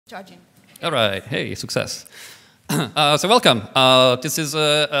Charging. All right. Hey, success. So welcome. This is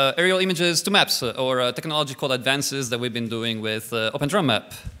aerial images to maps, or technological advances that we've been doing with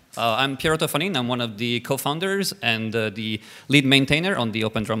OpenDroneMap. I'm Piero Tofanin. I'm one of the co-founders and the lead maintainer on the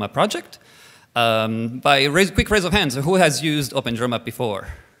OpenDroneMap project. By quick raise of hands, who has used OpenDroneMap before?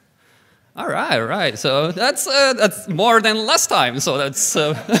 All right, all right. So that's more than last time. So that's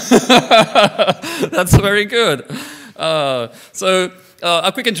that's very good.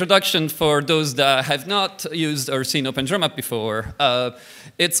 A quick introduction for those that have not used or seen OpenDroneMap before.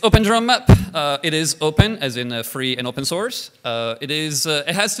 It's OpenDroneMap. It is open, as in free and open source.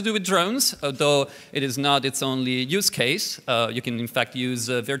 It has to do with drones, although it is not its only use case. You can, in fact, use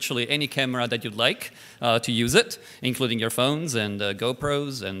virtually any camera that you'd like to use it, including your phones and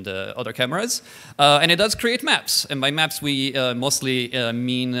GoPros and other cameras. And it does create maps. And by maps, we mostly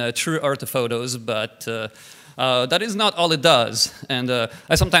mean true Earth photos, but that is not all it does. And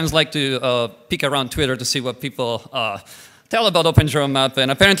I sometimes like to peek around Twitter to see what people tell about OpenDroneMap, and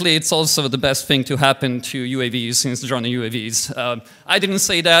apparently it's also the best thing to happen to UAVs, since drone and UAVs. I didn't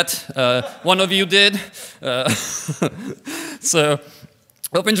say that. One of you did. So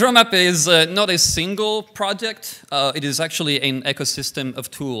OpenDroneMap is not a single project. It is actually an ecosystem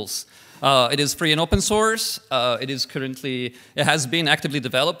of tools. It is free and open source. It has been actively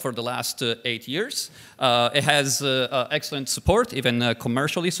developed for the last 8 years. It has excellent support, even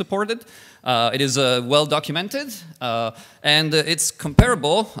commercially supported. It is well documented, and it's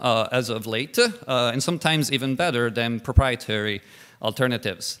comparable as of late, and sometimes even better than proprietary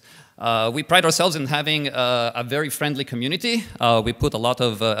alternatives. We pride ourselves in having a very friendly community. We put a lot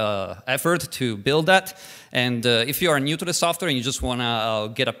of effort to build that. And if you are new to the software and you just want to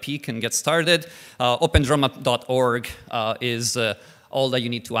get a peek and get started, OpenDroneMap.org is all that you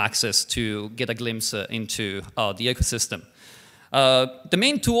need to access to get a glimpse into the ecosystem. The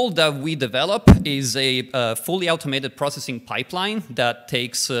main tool that we develop is a fully automated processing pipeline that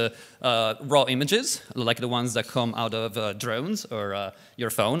takes raw images, like the ones that come out of drones or your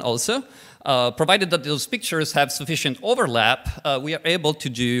phone also. Provided that those pictures have sufficient overlap, we are able to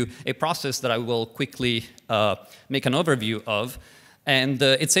do a process that I will quickly make an overview of. And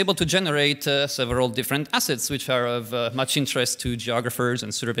it's able to generate several different assets which are of much interest to geographers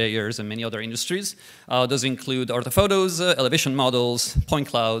and surveyors and many other industries. Those include orthophotos, elevation models, point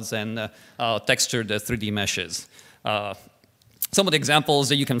clouds, and textured 3D meshes. Some of the examples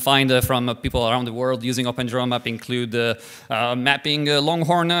that you can find from people around the world using OpenDroneMap include mapping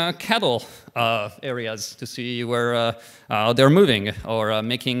longhorn cattle areas to see where they're moving, or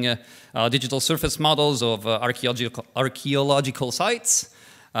making digital surface models of archaeological sites.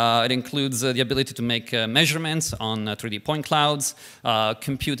 It includes the ability to make measurements on 3D point clouds,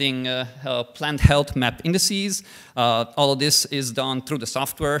 computing plant health map indices. All of this is done through the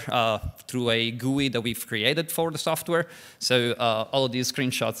software, through a GUI that we've created for the software. So all of these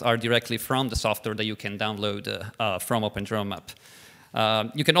screenshots are directly from the software that you can download from OpenDroneMap.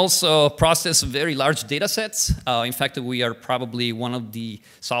 You can also process very large data sets. In fact, we are probably one of the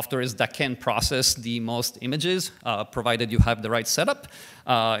softwares that can process the most images, provided you have the right setup.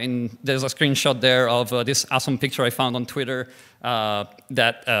 There's a screenshot there of this awesome picture I found on Twitter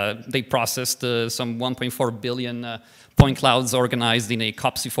that they processed some 1.4 billion point clouds organized in a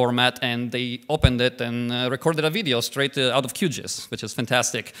COPSI format, and they opened it and recorded a video straight out of QGIS, which is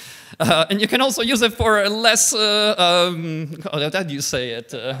fantastic. And you can also use it for less, how do you say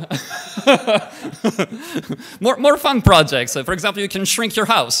it? more fun projects. For example, you can shrink your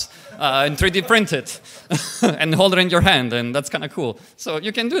house and 3D print it and hold it in your hand, and that's kind of cool. So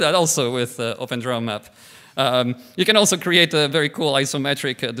you can do that also with OpenDroneMap. You can also create very cool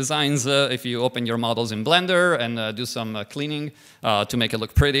isometric designs if you open your models in Blender and do some cleaning to make it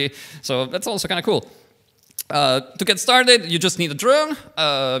look pretty. So that's also kind of cool. To get started, you just need a drone.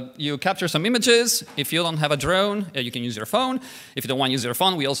 You capture some images. If you don't have a drone, you can use your phone. If you don't want to use your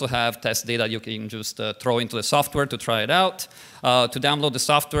phone, we also have test data you can just throw into the software to try it out. To download the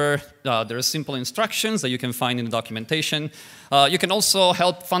software, there are simple instructions that you can find in the documentation. You can also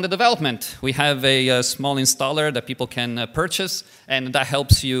help fund the development. We have a small installer that people can purchase, and that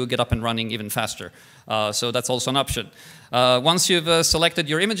helps you get up and running even faster. So that's also an option. Once you've selected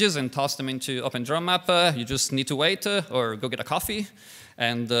your images and tossed them into OpenDroneMap, you just need to wait or go get a coffee,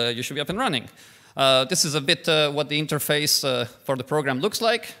 and you should be up and running. This is a bit what the interface for the program looks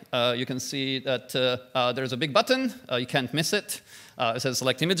like. You can see that there's a big button. You can't miss it. It says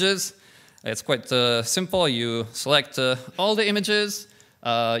select images. It's quite simple. You select all the images,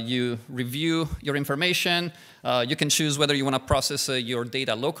 You review your information. You can choose whether you want to process your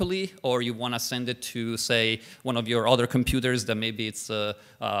data locally or you want to send it to, say, one of your other computers that maybe it's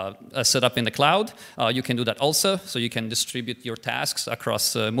set up in the cloud. You can do that also, so you can distribute your tasks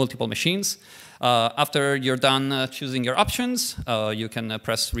across multiple machines. After you're done choosing your options, you can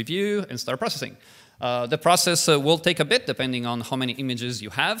press review and start processing. The process will take a bit depending on how many images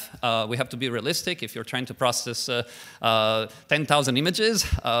you have. We have to be realistic. If you're trying to process 10,000 images,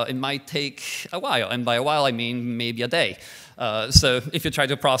 it might take a while. And by a while, I mean maybe a day. So if you try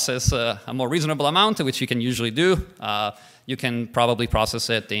to process a more reasonable amount, which you can usually do, you can probably process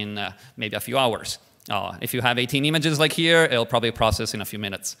it in maybe a few hours. If you have 18 images like here, it'll probably process in a few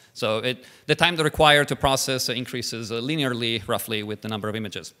minutes. So the time required to process increases linearly, roughly, with the number of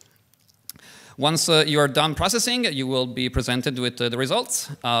images. Once you are done processing, you will be presented with the results.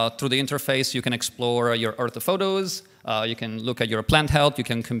 Through the interface, you can explore your Earth photos. You can look at your plant health. You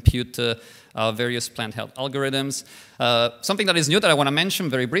can compute various plant health algorithms. Something that is new that I want to mention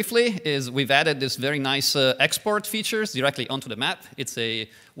very briefly is we've added this very nice export features directly onto the map. It's a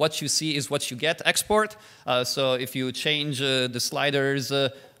what you see is what you get export. So if you change the sliders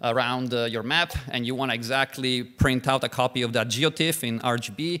around your map and you want to exactly print out a copy of that geotiff in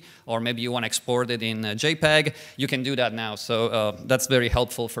RGB, or maybe you want to export it in JPEG, you can do that now. So that's very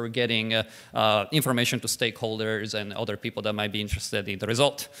helpful for getting information to stakeholders and other people that might be interested in the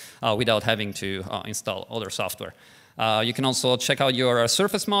result without having to install other software. You can also check out your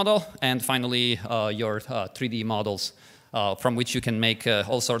surface model and finally your 3D models from which you can make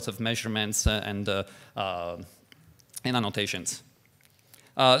all sorts of measurements and annotations.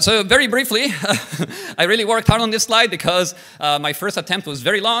 So very briefly, I really worked hard on this slide because my first attempt was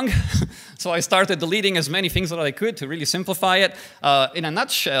very long. So I started deleting as many things that I could to really simplify it. In a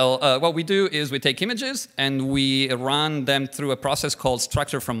nutshell, what we do is we take images and we run them through a process called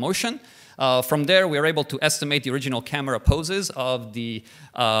structure from motion. From there, we are able to estimate the original camera poses of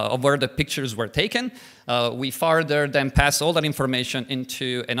where the pictures were taken. We further then pass all that information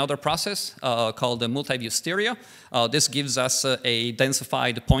into another process called the multi-view stereo. This gives us a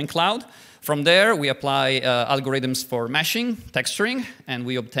densified point cloud. From there, we apply algorithms for meshing, texturing, and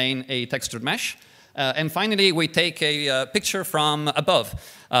we obtain a textured mesh. And finally, we take a picture from above,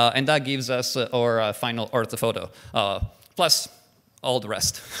 and that gives us our final Earth photo. Plus, all the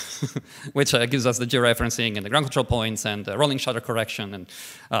rest, which gives us the georeferencing and the ground control points and rolling shutter correction. And,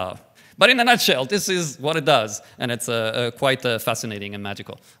 but in a nutshell, this is what it does, and it's quite fascinating and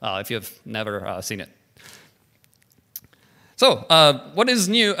magical if you've never seen it. So what is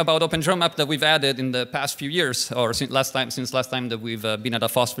new about OpenDroneMap that we've added in the past few years, or since last time that we've been at a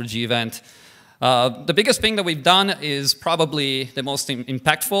FOSS4G event? The biggest thing that we've done is probably the most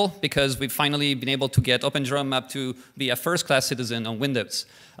impactful because we've finally been able to get OpenDroneMap to be a first-class citizen on Windows.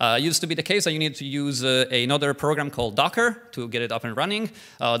 It used to be the case that you need to use another program called Docker to get it up and running.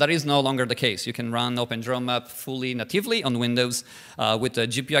 That is no longer the case. You can run OpenDroneMap fully natively on Windows with the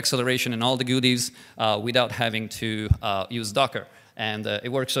GPU acceleration and all the goodies without having to use Docker. And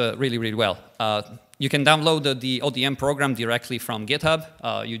it works really, really well. You can download the ODM program directly from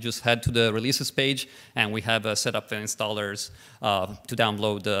GitHub. You just head to the releases page, and we have set up the installers to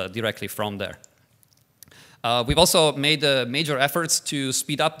download directly from there. We've also made major efforts to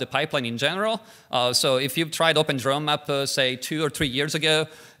speed up the pipeline in general. So if you've tried OpenDroneMap, say, 2 or 3 years ago,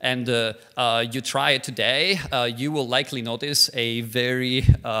 and you try it today, you will likely notice a very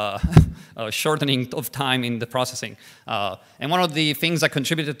shortening of time in the processing. And one of the things that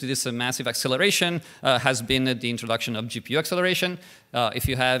contributed to this massive acceleration has been the introduction of GPU acceleration. If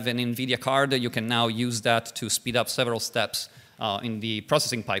you have an NVIDIA card, you can now use that to speed up several steps in the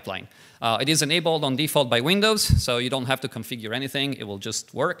processing pipeline. It is enabled on default by Windows, so you don't have to configure anything. It will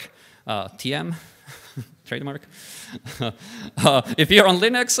just work. TM, trademark. If you're on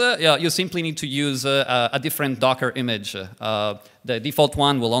Linux, you simply need to use a different Docker image. The default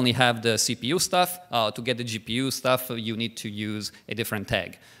one will only have the CPU stuff. To get the GPU stuff, you need to use a different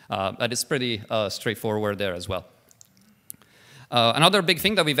tag. But it's pretty straightforward there as well. Another big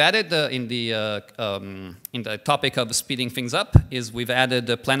thing that we've added in the topic of speeding things up is we've added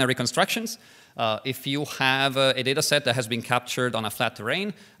planar reconstructions. If you have a data set that has been captured on a flat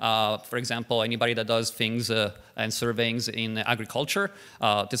terrain, for example, anybody that does things and surveyings in agriculture,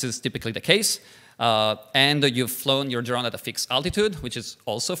 this is typically the case. And you've flown your drone at a fixed altitude, which is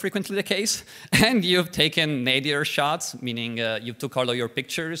also frequently the case. And you've taken nadir shots, meaning you took all of your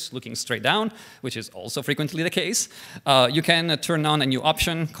pictures looking straight down, which is also frequently the case. You can turn on a new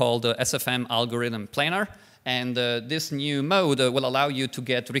option called SFM algorithm planar. And this new mode will allow you to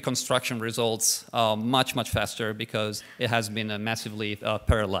get reconstruction results much, much faster because it has been massively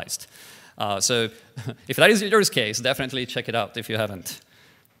parallelized. So if that is your case, definitely check it out if you haven't.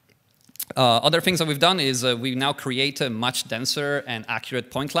 Other things that we've done is we now create much denser and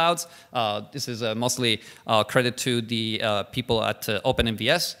accurate point clouds. This is mostly credit to the people at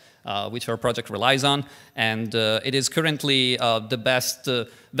OpenMVS, which our project relies on. And it is currently the best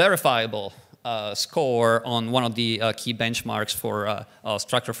verifiable score on one of the key benchmarks for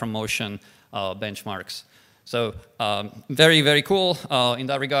structure from motion benchmarks. So very, very cool in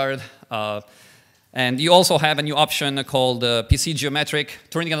that regard. And you also have a new option called PC Geometric.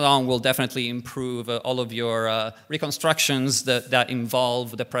 Turning it on will definitely improve all of your reconstructions that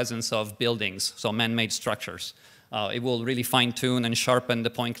involve the presence of buildings, so man-made structures. It will really fine-tune and sharpen the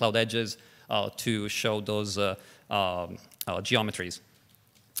point cloud edges to show those geometries.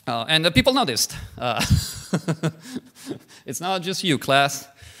 And the people noticed. It's not just you, class.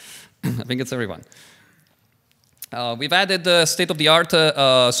 I think it's everyone. We've added state-of-the-art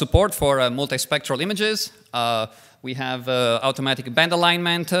support for multispectral images. We have automatic band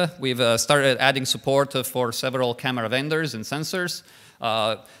alignment. We've started adding support for several camera vendors and sensors.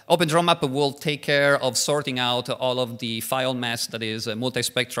 OpenDroneMap will take care of sorting out all of the file mess that is a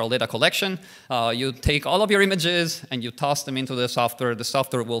multispectral data collection. You take all of your images and you toss them into the software. The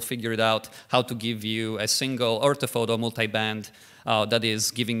software will figure it out how to give you a single orthophoto multiband that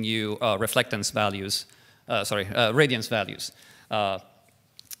is giving you reflectance values. Radiance values.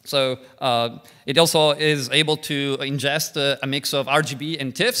 So it also is able to ingest a mix of RGB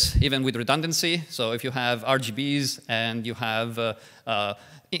and TIFFs, even with redundancy. So if you have RGBs and you have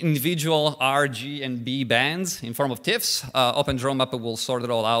individual R, G, and B bands in form of TIFFs, OpenDroneMap will sort it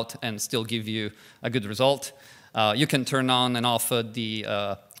all out and still give you a good result. You can turn on and off the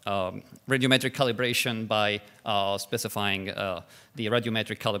radiometric calibration by specifying the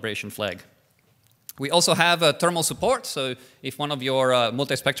radiometric calibration flag. We also have thermal support, so if one of your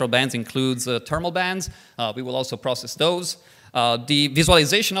multispectral bands includes thermal bands, we will also process those. The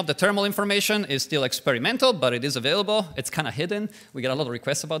visualization of the thermal information is still experimental, but it is available. It's kind of hidden. We get a lot of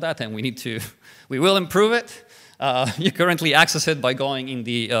requests about that, and we will improve it. You currently access it by going in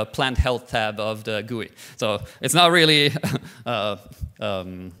the plant health tab of the GUI. So it's not really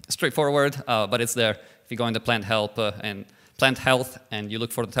straightforward, but it's there. If you go into plant health and you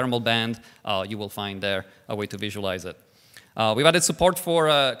look for the thermal band, you will find there a way to visualize it. We've added support for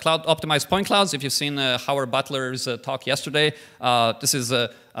cloud-optimized point clouds. If you've seen Howard Butler's talk yesterday, this is an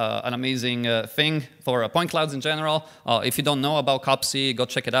amazing thing for point clouds in general. If you don't know about COPSI, go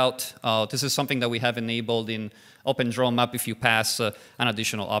check it out. This is something that we have enabled in OpenDroneMap if you pass an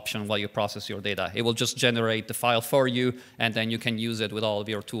additional option while you process your data. It will just generate the file for you, and then you can use it with all of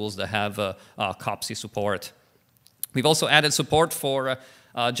your tools that have COPSI support. We've also added support for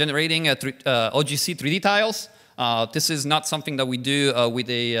generating OGC 3D tiles. This is not something that we do with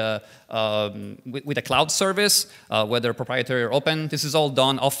a cloud service, whether proprietary or open. This is all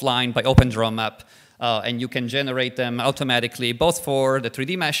done offline by OpenDroneMap, and you can generate them automatically, both for the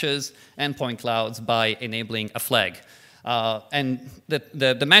 3D meshes and point clouds by enabling a flag. And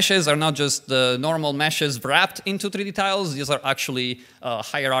the meshes are not just the normal meshes wrapped into 3D tiles. These are actually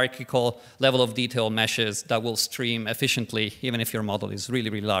hierarchical level of detail meshes that will stream efficiently, even if your model is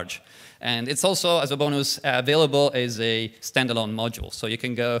really, really large. And it's also, as a bonus, available as a standalone module. So you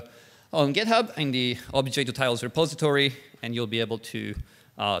can go on GitHub in the Obj2Tiles repository, and you'll be able to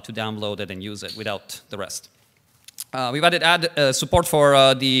download it and use it without the rest. We've added support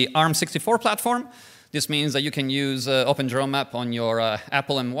for the ARM64 platform. This means that you can use OpenDroneMap on your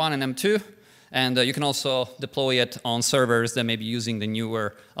Apple M1 and M2, and you can also deploy it on servers that may be using the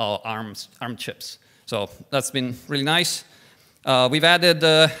newer ARM chips. So that's been really nice. We've added,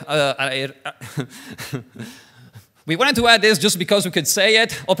 we wanted to add this just because we could say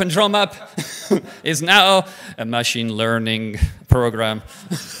it. OpenDroneMap is now a machine learning program.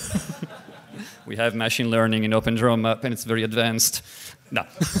 We have machine learning in OpenDroneMap, and it's very advanced. No.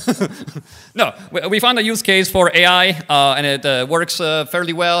 No, we found a use case for AI, and it works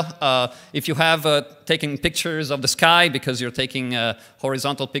fairly well. If you have taken pictures of the sky because you're taking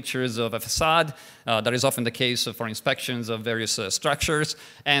horizontal pictures of a facade, that is often the case for inspections of various structures,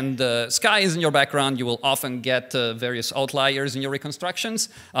 and the sky is in your background, you will often get various outliers in your reconstructions.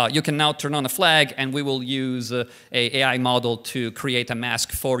 You can now turn on a flag, and we will use an AI model to create a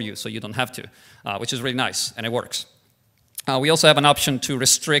mask for you, so you don't have to, which is really nice, and it works. We also have an option to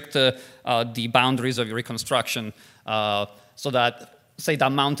restrict the boundaries of your reconstruction so that say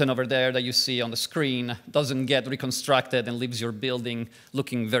that mountain over there that you see on the screen doesn't get reconstructed and leaves your building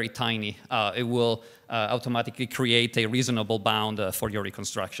looking very tiny. It will automatically create a reasonable bound for your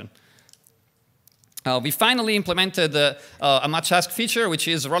reconstruction. We finally implemented a much-asked feature, which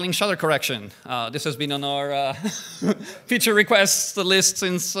is rolling shutter correction. This has been on our feature request list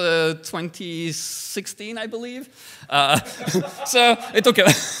since 2016, I believe. So it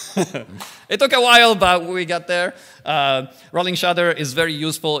took a while, but we got there. Rolling shutter is very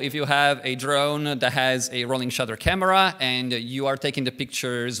useful if you have a drone that has a rolling shutter camera and you are taking the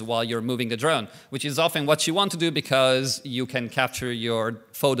pictures while you're moving the drone, which is often what you want to do because you can capture your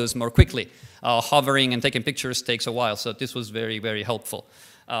photos more quickly. Hovering and taking pictures takes a while, so this was very, very helpful.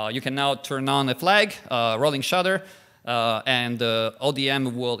 You can now turn on a flag, rolling shutter, and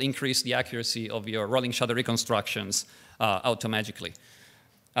ODM will increase the accuracy of your rolling shutter reconstructions automatically.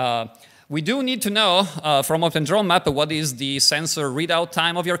 We do need to know from OpenDroneMap what is the sensor readout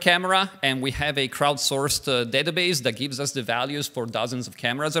time of your camera, and we have a crowdsourced database that gives us the values for dozens of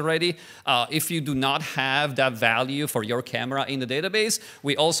cameras already. If you do not have that value for your camera in the database,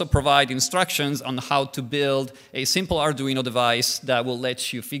 we also provide instructions on how to build a simple Arduino device that will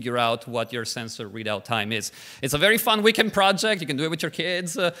let you figure out what your sensor readout time is. It's a very fun weekend project. You can do it with your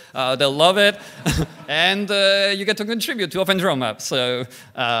kids. They'll love it. And you get to contribute to OpenDroneMap. So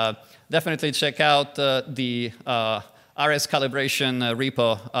definitely check out the RS calibration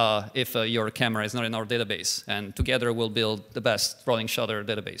repo if your camera is not in our database. And together we'll build the best rolling shutter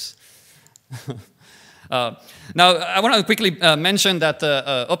database. Now, I want to quickly mention that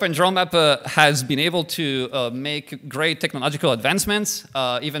OpenDroneMap has been able to make great technological advancements,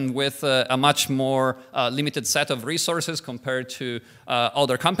 even with a much more limited set of resources compared to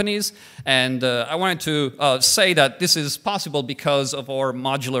other companies. And I wanted to say that this is possible because of our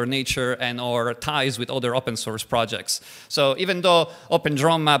modular nature and our ties with other open source projects. So even though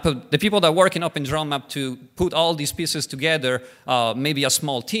OpenDroneMap, the people that work in OpenDroneMap to put all these pieces together, maybe a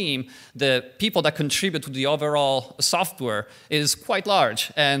small team, the people that contribute to the overall software is quite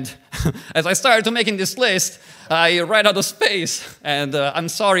large. And as I started to making this list, I ran out of space. And I'm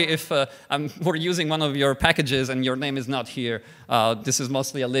sorry if we're using one of your packages and your name is not here. This is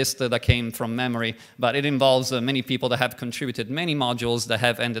mostly a list that came from memory, but it involves many people that have contributed many modules that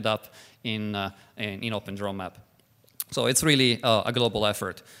have ended up in OpenDroneMap. So it's really a global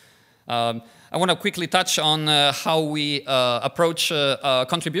effort. I want to quickly touch on how we approach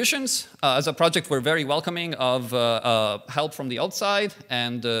contributions. As a project, we're very welcoming of help from the outside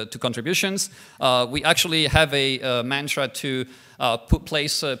and to contributions. We actually have a mantra to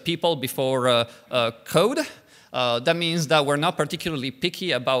place people before code. That means that we're not particularly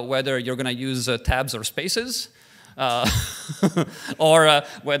picky about whether you're going to use tabs or spaces. Or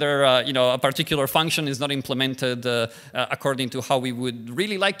whether a particular function is not implemented according to how we would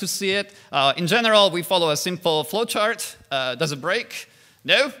really like to see it. In general, we follow a simple flowchart. Does it break?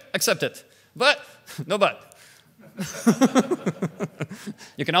 No? Accept it. But? No but.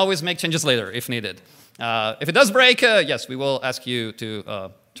 You can always make changes later if needed. If it does break, yes, we will ask you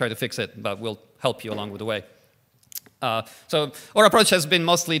to try to fix it, but we'll help you along with the way. So our approach has been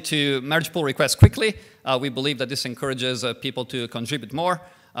mostly to merge pull requests quickly. We believe that this encourages people to contribute more.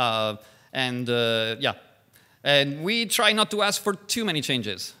 And we try not to ask for too many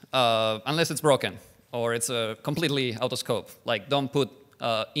changes unless it's broken or it's completely out of scope. Like, don't put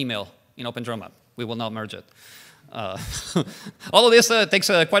email in OpenDroneMap. We will not merge it. All of this takes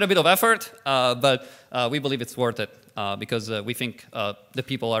quite a bit of effort, but we believe it's worth it because we think the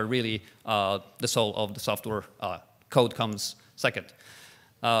people are really the soul of the software. Code comes second.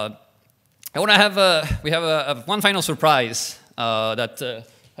 I want to have we have one final surprise that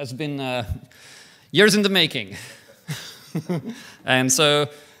has been years in the making. And so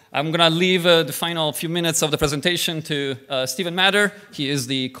I'm going to leave the final few minutes of the presentation to Stephen Matter. He is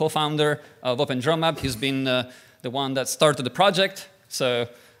the co-founder of OpenDroneMap. He's been the one that started the project. So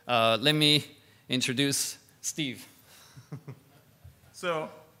let me introduce Steve. So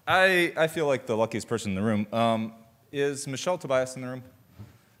I feel like the luckiest person in the room. Is Michelle Tobias in the room?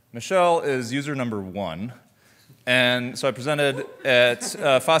 Michelle is user number 1. And so I presented at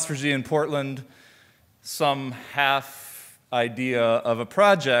FOSS4G in Portland some half idea of a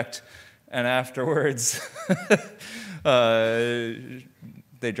project, and afterwards they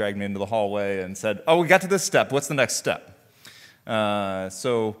dragged me into the hallway and said, oh, we got to this step. What's the next step?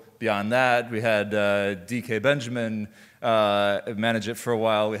 So beyond that, we had DK Benjamin manage it for a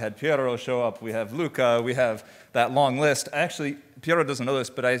while. We had Piero show up. We have Luca. We have that long list. Actually, Piero doesn't know this,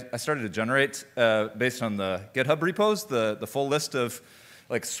 but I started to generate, based on the GitHub repos, the full list of,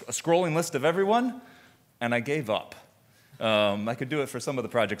 like, a scrolling list of everyone, and I gave up. I could do it for some of the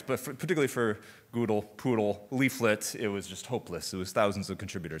projects, but particularly for Goodle, Poodle, Leaflet, it was just hopeless. It was thousands of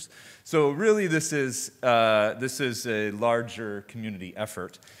contributors. So really, this is a larger community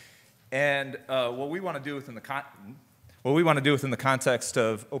effort. And what we want to do within the context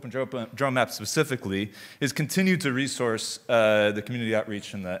of OpenDroneMap specifically is continue to resource the community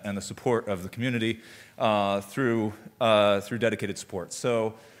outreach and the support of the community through dedicated support.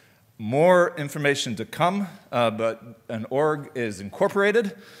 So more information to come, but an org is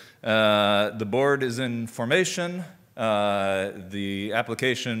incorporated. The board is in formation. The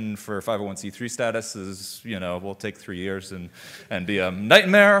application for 501c3 status is, will take 3 years and be a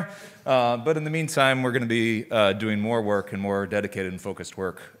nightmare. But in the meantime, we're going to be doing more work and more dedicated and focused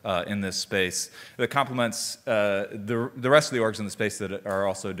work in this space that complements the rest of the orgs in the space that are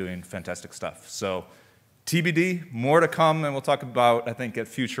also doing fantastic stuff. So TBD, more to come, and we'll talk about, I think at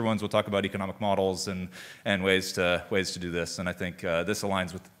future ones, we'll talk about economic models and ways to do this. And I think this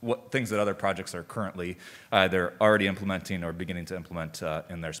aligns with things that other projects are currently either already implementing or beginning to implement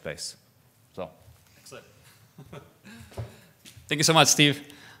in their space. So, excellent. Thank you so much, Steve.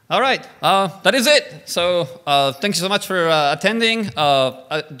 All right, that is it. So thank you so much for attending.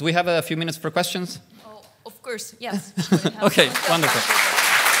 Do we have a few minutes for questions? Oh, of course, yes. Okay, wonderful.